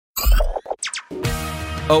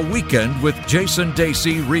A Weekend with Jason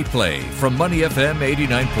Dacey replay from Money FM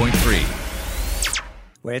 89.3.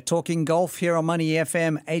 We're talking golf here on Money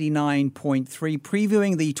FM 89.3,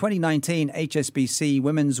 previewing the 2019 HSBC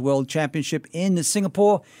Women's World Championship in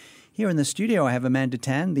Singapore. Here in the studio, I have Amanda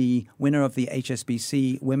Tan, the winner of the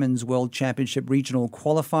HSBC Women's World Championship Regional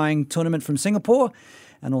Qualifying Tournament from Singapore,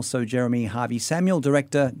 and also Jeremy Harvey Samuel,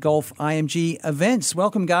 Director, Golf IMG Events.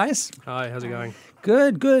 Welcome, guys. Hi, how's it going?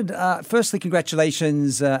 Good. Firstly,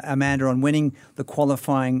 congratulations, Amanda, on winning the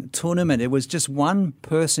qualifying tournament. It was just one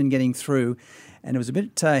person getting through, and it was a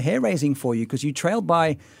bit hair-raising for you because you trailed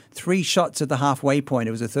by 3 shots at the halfway point.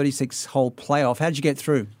 It was a 36-hole playoff. How did you get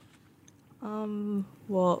through?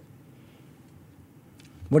 Well,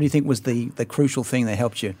 what do you think was the crucial thing that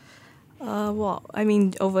helped you?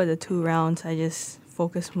 Over the 2 rounds, I just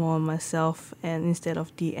focused more on myself and instead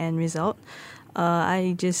of the end result.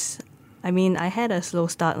 I had a slow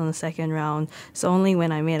start on the second round, so only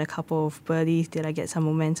when I made a couple of birdies did I get some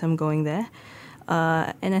momentum going there.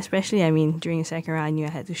 And especially, during the second round, I knew I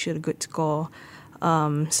had to shoot a good score.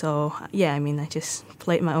 I just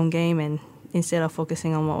played my own game and instead of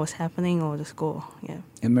focusing on what was happening or the score, yeah.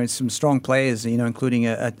 And there's some strong players, including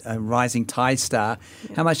a rising Thai star.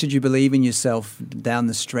 Yeah. How much did you believe in yourself down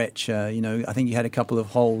the stretch? I think you had a couple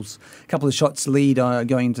of shots lead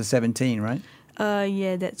going into 17, right?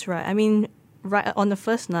 Yeah, that's right. Right on the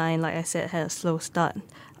first 9, like I said, had a slow start.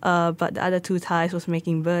 But the other 2 Thais was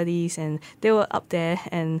making birdies and they were up there.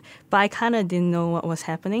 But I kind of didn't know what was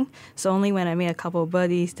happening. So only when I made a couple of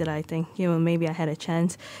birdies did I think, maybe I had a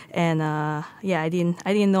chance. And I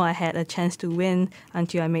didn't know I had a chance to win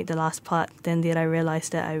until I made the last putt. Then did I realize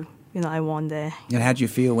that I won there. And how did you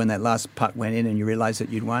feel when that last putt went in and you realized that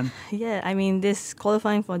you'd won? Yeah, this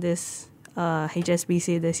qualifying for this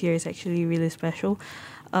HSBC this year is actually really special.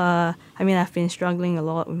 I've been struggling a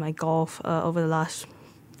lot with my golf over the last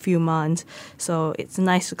few months, so it's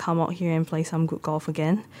nice to come out here and play some good golf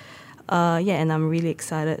again. And I'm really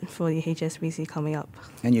excited for the HSBC coming up.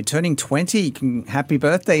 And you're turning 20. Happy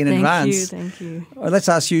birthday in advance. Thank you. Well, let's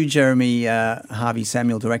ask you, Jeremy Harvey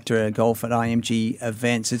Samuel, Director of Golf at IMG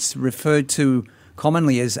Events. It's referred to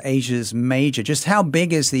commonly as Asia's major. Just how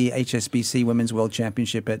big is the HSBC Women's World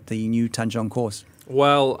Championship at the new Tanjong course?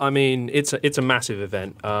 Well, it's a massive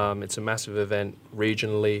event. It's a massive event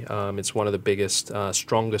regionally. It's one of the biggest,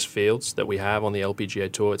 strongest fields that we have on the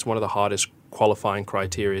LPGA Tour. It's one of the hardest qualifying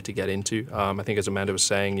criteria to get into. I think as Amanda was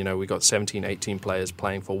saying, we got 17, 18 players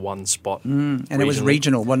playing for one spot. And it was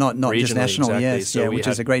regional, well, not just national, exactly. Yes, so which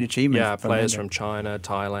is a great achievement. Yeah, players from China,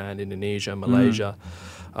 Thailand, Indonesia, Malaysia.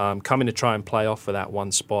 Coming to try and play off for that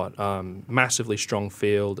one spot. Massively strong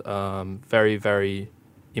field, very, very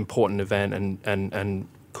important event and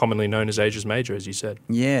commonly known as Asia's major, as you said.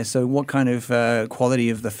 Yeah, so what kind of quality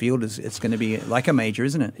of the field is it's going to be like a major,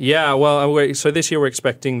 isn't it? Yeah, well, so this year we're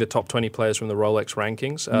expecting the top 20 players from the Rolex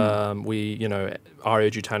rankings.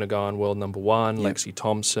 Arya Jutanagan, world number 1, yep. Lexi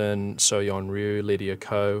Thompson, So-Yeon Ryu, Lydia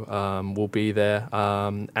Ko will be there.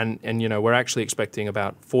 We're actually expecting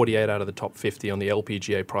about 48 out of the top 50 on the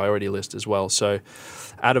LPGA priority list as well. So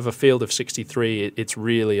out of a field of 63, it's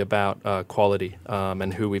really about quality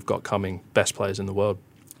and who we've got coming, best players in the world.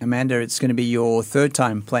 Amanda, it's going to be your 3rd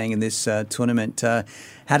time playing in this tournament. How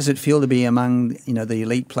does it feel to be among the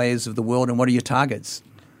elite players of the world, and what are your targets?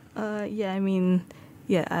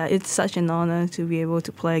 It's such an honor to be able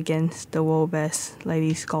to play against the world best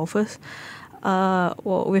ladies golfers.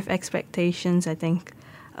 With expectations, I think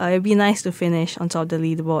it'd be nice to finish on top of the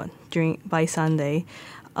leaderboard by Sunday.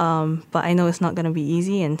 But I know it's not going to be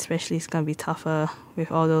easy, and especially it's going to be tougher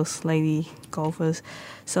with all those lady golfers.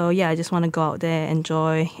 So, I just want to go out there,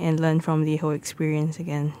 enjoy, and learn from the whole experience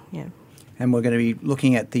again. Yeah. And we're going to be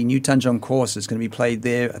looking at the new Tanjong course. It's going to be played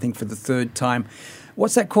there, I think, for the 3rd time.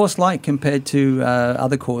 What's that course like compared to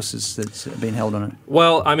other courses that's been held on it?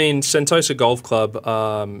 Well, Sentosa Golf Club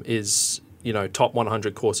is top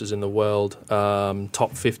 100 courses in the world,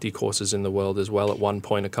 top 50 courses in the world as well at one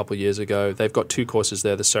point a couple of years ago. They've got 2 courses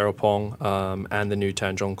there, the Serapong and the new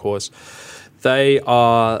Tanjong course.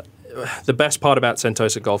 The best part about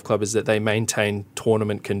Sentosa Golf Club is that they maintain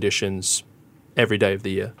tournament conditions every day of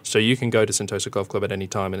the year. So you can go to Sentosa Golf Club at any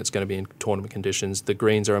time and it's going to be in tournament conditions. The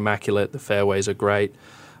greens are immaculate, the fairways are great,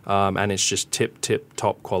 and it's just tip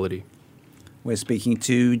top quality. We're speaking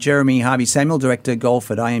to Jeremy Harvey Samuel, Director Golf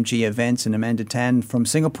at IMG Events, and Amanda Tan from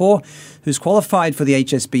Singapore, who's qualified for the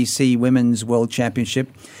HSBC Women's World Championship.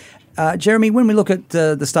 Jeremy, when we look at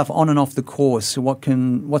the stuff on and off the course, what's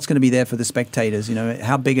going to be there for the spectators? You know,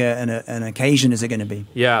 how big an occasion is it going to be?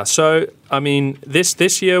 Yeah, so I mean,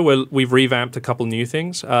 this year we've revamped a couple new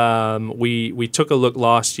things. We took a look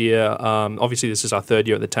last year. Obviously, this is our third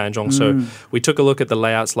year at the Tanjong, so we took a look at the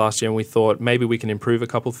layouts last year, and we thought maybe we can improve a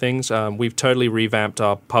couple things. We've totally revamped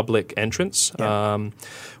our public entrance. Yeah.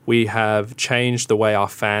 We have changed the way our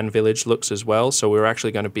fan village looks as well. So we're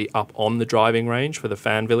actually going to be up on the driving range for the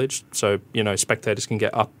fan village. So, you know, spectators can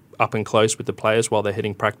get up and close with the players while they're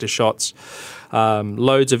hitting practice shots.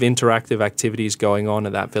 Loads of interactive activities going on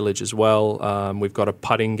at that village as well. We've got a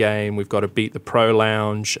putting game. We've got a Beat the Pro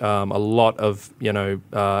lounge. A lot of,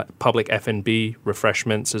 public F&B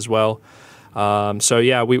refreshments as well.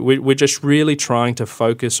 We're just really trying to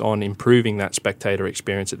focus on improving that spectator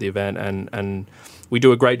experience at the event, and we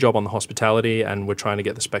do a great job on the hospitality, and we're trying to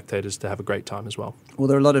get the spectators to have a great time as well. Well,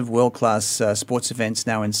 there are a lot of world-class sports events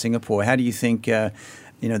now in Singapore. How do you think,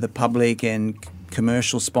 the public and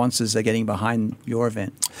commercial sponsors are getting behind your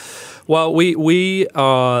event? Well, we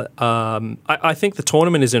are. I think the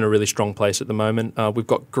tournament is in a really strong place at the moment. We've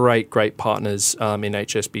got great partners in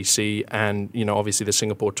HSBC, and obviously the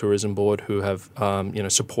Singapore Tourism Board, who have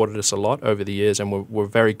supported us a lot over the years, and we're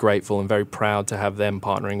very grateful and very proud to have them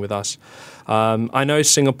partnering with us. I know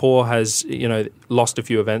Singapore has lost a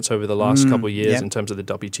few events over the last couple of years in terms of the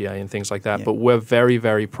WTA and things like that, but we're very,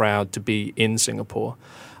 very proud to be in Singapore.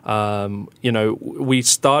 We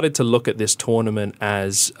started to look at this tournament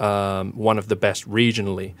as one of the best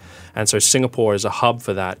regionally, and so Singapore as a hub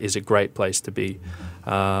for that is a great place to be.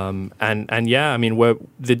 The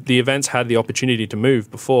events had the opportunity to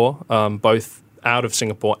move before, both out of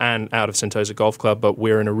Singapore and out of Sentosa Golf Club, but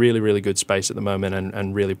we're in a really, really good space at the moment,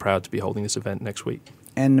 and really proud to be holding this event next week.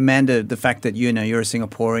 And Amanda, the fact that you're a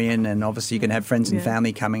Singaporean, and obviously you're going to have friends and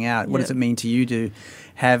family coming out, what does it mean to you to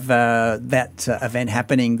have that event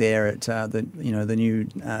happening there at the new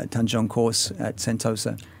Tanjong course at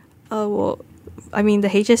Sentosa? The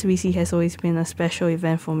HSBC has always been a special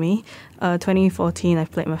event for me. 2014, I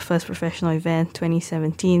played my first professional event.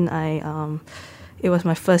 2017, it was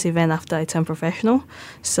my first event after I turned professional.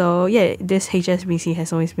 So yeah, this HSBC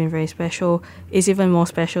has always been very special. It's even more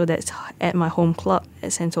special that's at my home club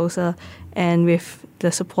at Sentosa, and with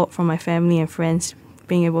the support from my family and friends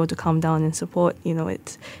being able to come down and support,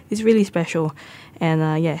 it's really special. And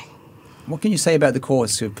What can you say about the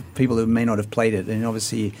course to people who may not have played it? And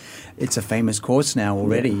obviously it's a famous course now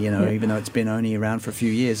already, even though it's been only around for a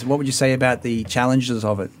few years. What would you say about the challenges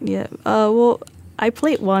of it? Yeah, I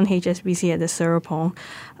played one HSBC at the Serapong,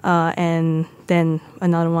 and then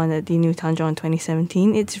another one at the New Tanjong in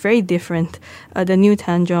 2017. It's very different. The New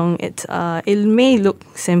Tanjong, it may look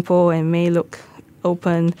simple and may look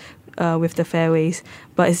open with the fairways,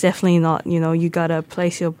 but it's definitely not. You gotta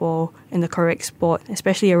place your ball in the correct spot,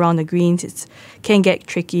 especially around the greens. It can get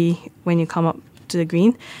tricky when you come up to the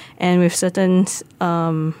green, and with certain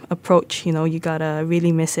approach, you gotta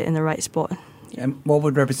really miss it in the right spot. And what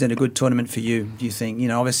would represent a good tournament for you, do you think?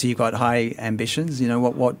 Obviously you've got high ambitions.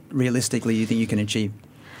 What realistically you think you can achieve?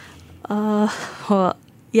 I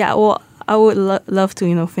would love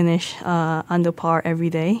to, finish under par every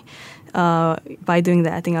day. By doing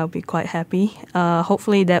that, I think I'll be quite happy.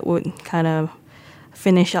 Hopefully that would kind of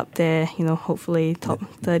finish up there, hopefully top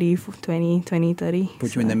 30, 20, 30.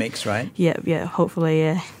 Put you in the mix, right? Yeah, hopefully,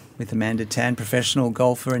 yeah. With Amanda Tan, professional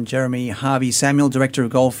golfer, and Jeremy Harvey Samuel, Director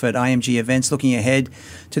of Golf at IMG Events, looking ahead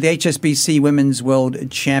to the HSBC Women's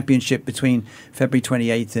World Championship between February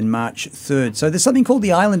 28th and March 3rd. So there's something called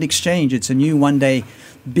the Island Exchange. It's a new one-day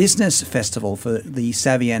business festival for the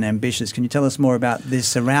savvy and ambitious. Can you tell us more about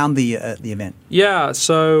this around the event? Yeah,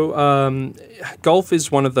 so golf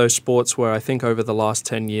is one of those sports where I think over the last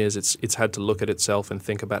 10 years it's had to look at itself and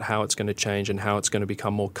think about how it's going to change and how it's going to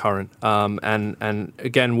become more current. And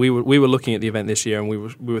again, we were looking at the event this year, and we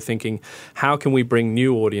were thinking, how can we bring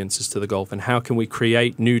new audiences to the golf, and how can we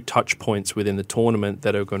create new touch points within the tournament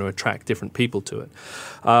that are going to attract different people to it?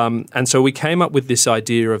 And so we came up with this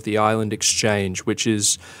idea of the Island Exchange, which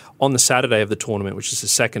is on the Saturday of the tournament, which is the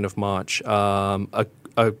 2nd of March,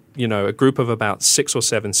 a group of about 6 or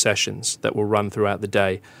 7 sessions that will run throughout the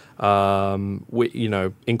day,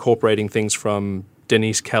 incorporating things from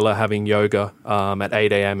Denise Keller having yoga at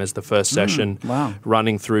 8 a.m. as the first session,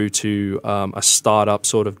 running through to a startup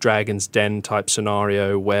sort of Dragon's Den type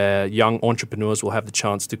scenario where young entrepreneurs will have the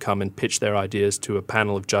chance to come and pitch their ideas to a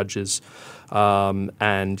panel of judges. And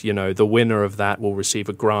the winner of that will receive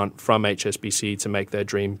a grant from HSBC to make their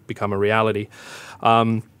dream become a reality.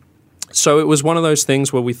 So it was one of those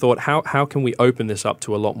things where we thought, how can we open this up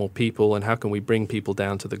to a lot more people, and how can we bring people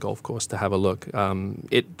down to the golf course to have a look?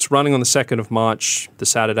 It's running on the 2nd of March, the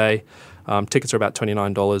Saturday. Tickets are about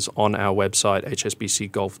 $29 on our website,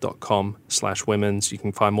 hsbcgolf.com/women's. You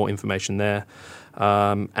can find more information there.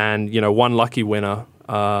 And, one lucky winner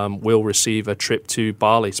will receive a trip to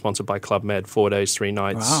Bali, sponsored by Club Med, 4 days, 3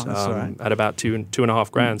 nights, wow, that's right. at about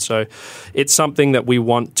 $2,500. So it's something that we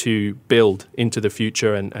want to build into the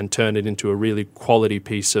future and turn it into a really quality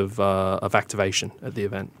piece of activation at the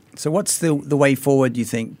event. So what's the way forward, you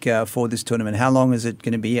think, for this tournament? How long is it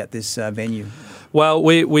going to be at this venue? Well,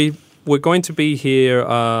 we're going to be here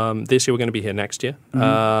this year. We're going to be here next year.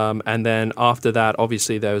 And then after that,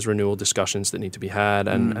 obviously, there's renewal discussions that need to be had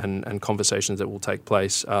and conversations that will take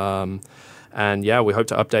place. And yeah, we hope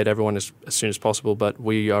to update everyone as soon as possible. But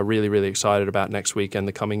we are really, really excited about next week and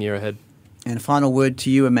the coming year ahead. And a final word to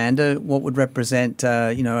you, Amanda. What would represent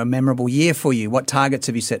a memorable year for you? What targets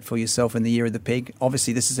have you set for yourself in the year of the pig?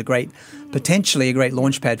 Obviously, this is potentially a great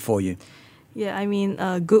launch pad for you. Yeah, I mean,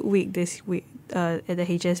 a good week this week at the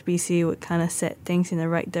HSBC would kind of set things in the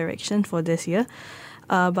right direction for this year.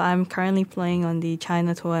 But I'm currently playing on the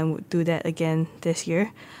China Tour and would do that again this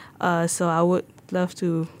year. So I would love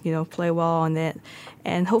to, play well on that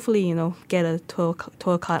and hopefully, get a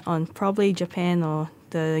tour card on probably Japan or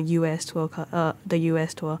the US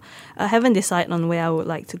tour. I haven't decided on where I would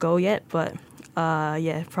like to go yet, but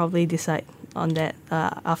probably decide on that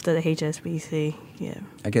after the HSBC. Yeah.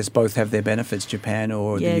 I guess both have their benefits, Japan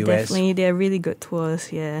or the US. Yeah, definitely. They're really good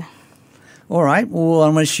tours, yeah. All right. Well, I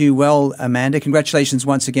wish you well, Amanda. Congratulations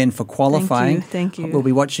once again for qualifying. Thank you. We'll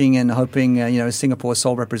be watching and hoping, Singapore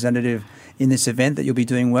sole representative in this event, that you'll be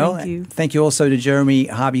doing well. Thank you. Thank you also to Jeremy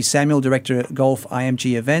Harvey-Samuel, Director at Golf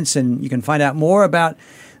IMG Events. And you can find out more about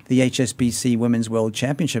the HSBC Women's World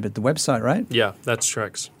Championship at the website, right? Yeah, that's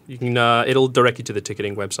correct. You can. It'll direct you to the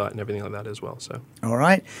ticketing website and everything like that as well. So. All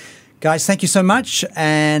right. Guys, thank you so much.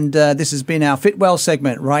 And this has been our Fit Well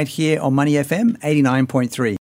segment right here on Money FM 89.3.